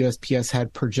what USPS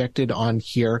had projected on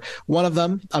here. One of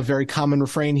them, a very common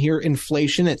refrain here,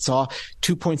 inflation. It saw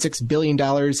 $2.6 billion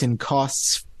in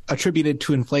costs attributed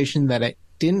to inflation that it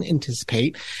didn't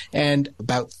anticipate, and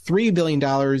about $3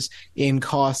 billion in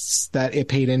costs that it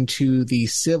paid into the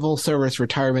civil service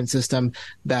retirement system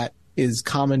that is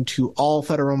common to all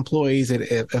federal employees.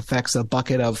 It affects a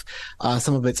bucket of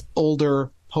some of its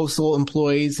older postal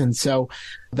employees. And so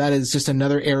that is just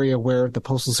another area where the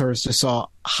Postal Service just saw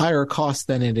higher costs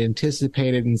than it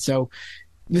anticipated. And so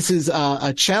this is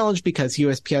a challenge because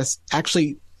USPS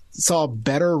actually saw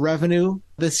better revenue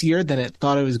this year than it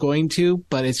thought it was going to,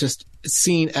 but it's just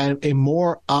seen a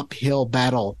more uphill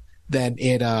battle than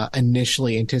it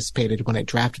initially anticipated when it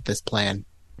drafted this plan.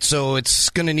 So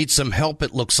it's going to need some help,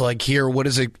 it looks like here. What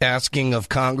is it asking of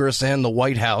Congress and the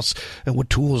White House? And what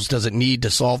tools does it need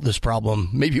to solve this problem?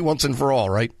 Maybe once and for all,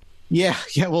 right? Yeah,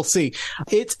 we'll see.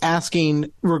 It's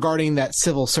asking regarding that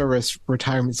civil service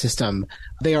retirement system.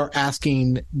 They are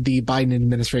asking the Biden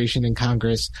administration and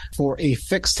Congress for a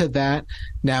fix to that.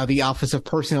 Now, the Office of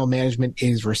Personnel Management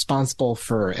is responsible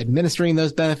for administering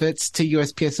those benefits to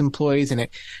USPS employees, and it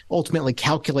ultimately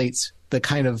calculates the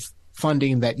kind of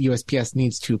funding that USPS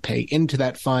needs to pay into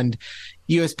that fund.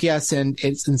 USPS and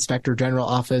its Inspector General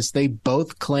office, they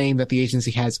both claim that the agency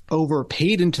has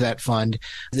overpaid into that fund.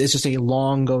 It's just a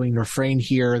long-going refrain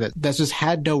here that's just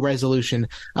had no resolution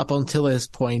up until this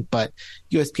point, but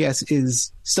USPS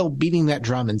is still beating that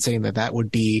drum and saying that that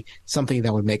would be something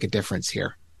that would make a difference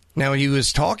here. Now, he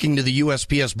was talking to the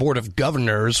USPS Board of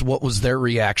Governors. What was their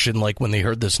reaction like when they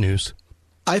heard this news?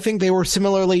 I think they were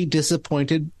similarly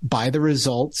disappointed by the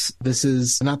results. This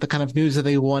is not the kind of news that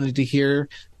they wanted to hear,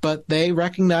 but they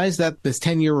recognize that this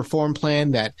 10-year reform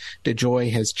plan that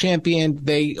DeJoy has championed,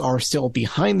 they are still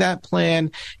behind that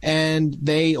plan, and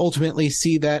they ultimately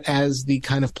see that as the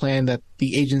kind of plan that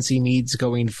the agency needs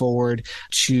going forward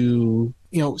to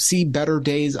see better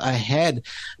days ahead.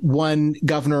 One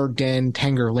governor, Dan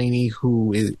Tangerlini,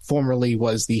 who formerly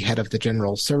was the head of the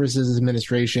General Services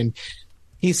Administration,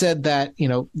 he said that,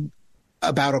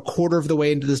 about a quarter of the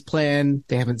way into this plan,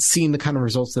 they haven't seen the kind of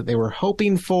results that they were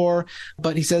hoping for.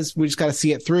 But he says we just got to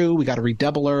see it through. We got to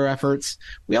redouble our efforts.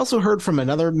 We also heard from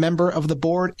another member of the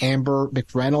board, Amber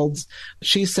McReynolds.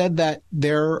 She said that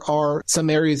there are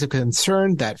some areas of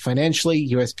concern that financially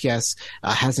USPS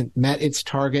hasn't met its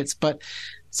targets, but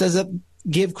says that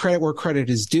give credit where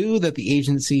credit is due, that the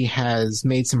agency has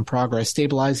made some progress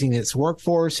stabilizing its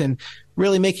workforce and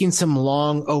really making some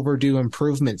long overdue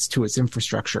improvements to its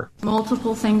infrastructure.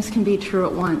 Multiple things can be true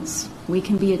at once. We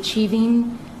can be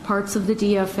achieving parts of the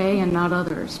DFA and not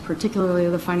others, particularly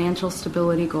the financial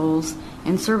stability goals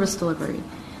and service delivery.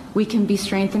 We can be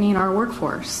strengthening our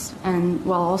workforce and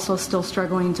while also still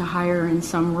struggling to hire in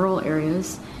some rural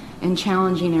areas and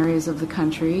challenging areas of the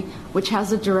country, which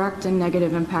has a direct and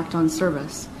negative impact on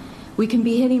service. We can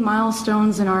be hitting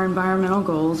milestones in our environmental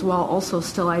goals while also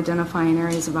still identifying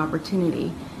areas of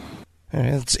opportunity.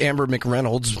 It's Amber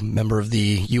McReynolds, member of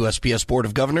the USPS Board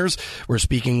of Governors. We're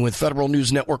speaking with Federal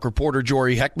News Network reporter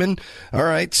Jory Heckman. All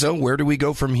right, so where do we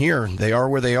go from here? They are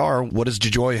where they are. What does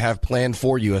DeJoy have planned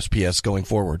for USPS going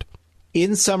forward?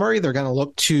 In summary, they're going to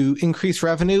look to increase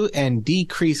revenue and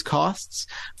decrease costs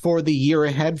for the year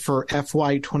ahead for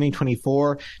FY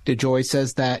 2024. DeJoy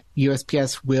says that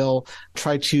USPS will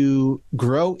try to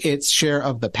grow its share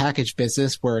of the package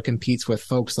business where it competes with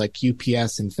folks like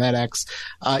UPS and FedEx.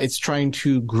 It's trying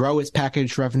to grow its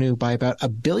package revenue by about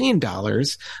 $1 billion,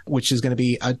 which is going to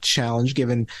be a challenge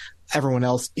given everyone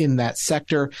else in that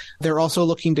sector. They're also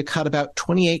looking to cut about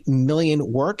 28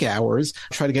 million work hours,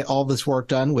 try to get all this work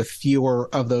done with fewer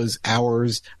of those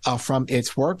hours from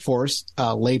its workforce.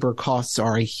 Labor costs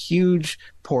are a huge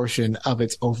portion of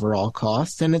its overall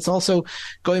costs. And it's also,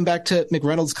 going back to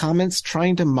McReynolds' comments,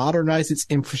 trying to modernize its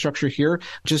infrastructure here,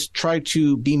 just try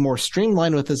to be more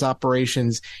streamlined with its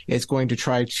operations. It's going to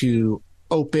try to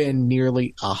open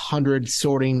nearly 100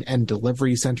 sorting and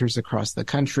delivery centers across the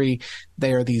country.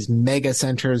 They are these mega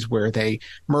centers where they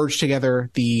merge together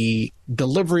the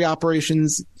delivery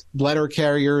operations, letter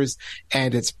carriers,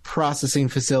 and its processing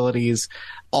facilities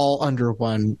all under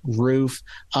one roof.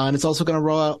 And it's also going to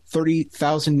roll out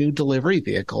 30,000 new delivery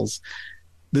vehicles.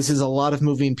 This is a lot of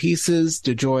moving pieces.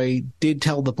 DeJoy did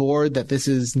tell the board that this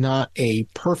is not a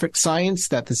perfect science,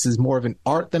 that this is more of an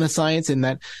art than a science, and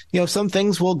that, some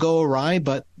things will go awry,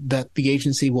 but that the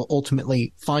agency will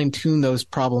ultimately fine-tune those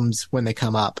problems when they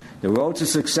come up. The road to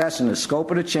success and the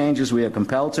scope of the changes we are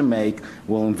compelled to make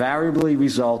will invariably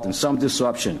result in some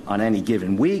disruption on any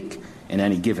given week, in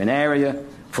any given area,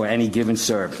 for any given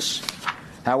service.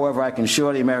 However, I can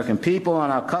assure the American people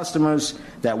and our customers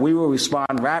that we will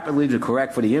respond rapidly to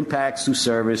correct for the impacts to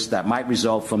service that might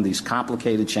result from these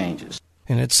complicated changes.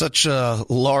 And it's such a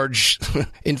large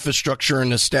infrastructure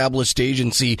and established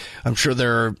agency. I'm sure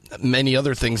there are many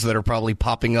other things that are probably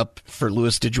popping up for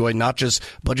Louis DeJoy, not just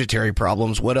budgetary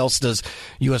problems. What else does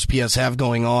USPS have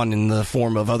going on in the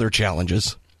form of other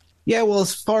challenges? Yeah, well,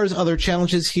 as far as other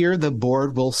challenges here, the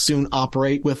board will soon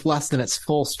operate with less than its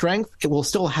full strength. It will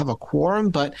still have a quorum,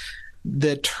 but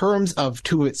the terms of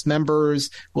two of its members,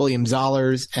 William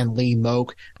Zollers and Lee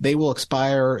Moak, they will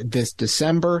expire this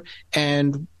December.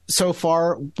 And so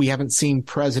far, we haven't seen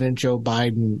President Joe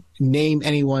Biden name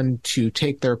anyone to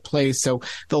take their place. So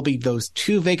there'll be those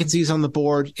two vacancies on the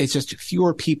board. It's just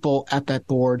fewer people at that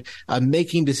board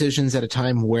making decisions at a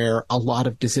time where a lot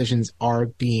of decisions are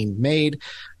being made.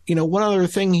 You know, one other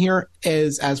thing here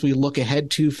is as we look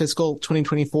ahead to fiscal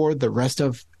 2024, the rest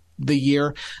of the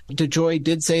year, DeJoy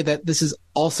did say that this is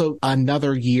also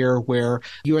another year where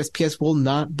USPS will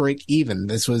not break even.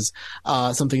 This was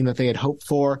something that they had hoped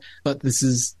for, but this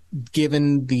is,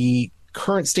 given the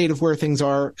current state of where things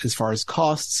are as far as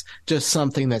costs, just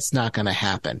something that's not going to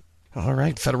happen. All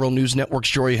right. Federal News Network's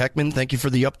Joy Heckman, thank you for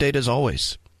the update as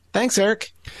always. Thanks,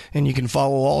 Eric. And you can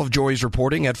follow all of Joy's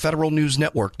reporting at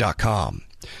federalnewsnetwork.com.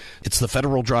 It's the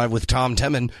Federal Drive with Tom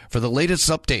Temin. For the latest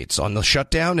updates on the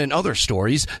shutdown and other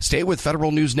stories, stay with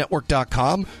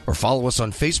federalnewsnetwork.com or follow us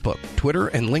on Facebook, Twitter,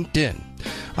 and LinkedIn.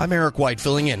 I'm Eric White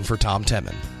filling in for Tom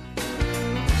Temin.